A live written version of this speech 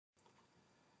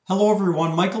Hello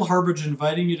everyone, Michael Harbridge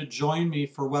inviting you to join me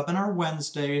for Webinar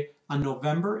Wednesday on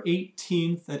November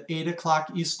 18th at 8 o'clock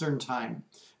Eastern Time.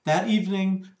 That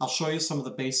evening, I'll show you some of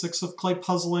the basics of clay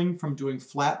puzzling, from doing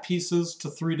flat pieces to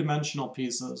three-dimensional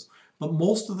pieces. But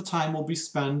most of the time will be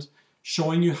spent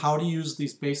showing you how to use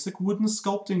these basic wooden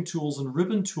sculpting tools and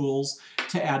ribbon tools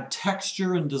to add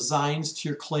texture and designs to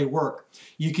your clay work.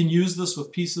 You can use this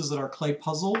with pieces that are clay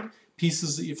puzzled,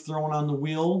 pieces that you've thrown on the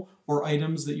wheel, or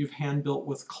items that you've hand built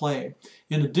with clay.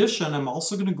 In addition, I'm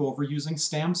also going to go over using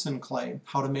stamps in clay,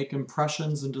 how to make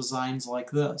impressions and designs like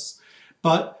this.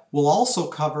 But we'll also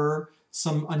cover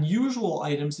some unusual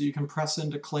items that you can press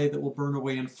into clay that will burn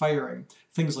away in firing.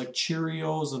 Things like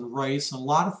Cheerios and rice and a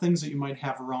lot of things that you might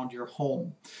have around your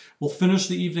home. We'll finish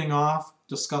the evening off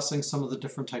discussing some of the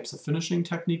different types of finishing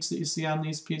techniques that you see on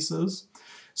these pieces.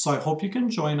 So I hope you can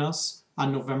join us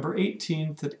on November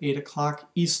 18th at 8 o'clock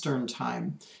Eastern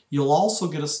Time. You'll also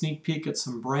get a sneak peek at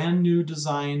some brand new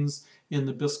designs in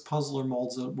the Bisque Puzzler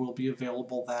molds that will be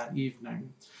available that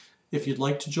evening. If you'd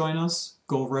like to join us,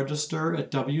 go register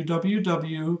at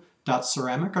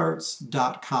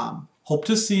www.ceramicarts.com. Hope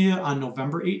to see you on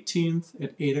November 18th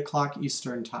at 8 o'clock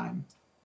Eastern Time.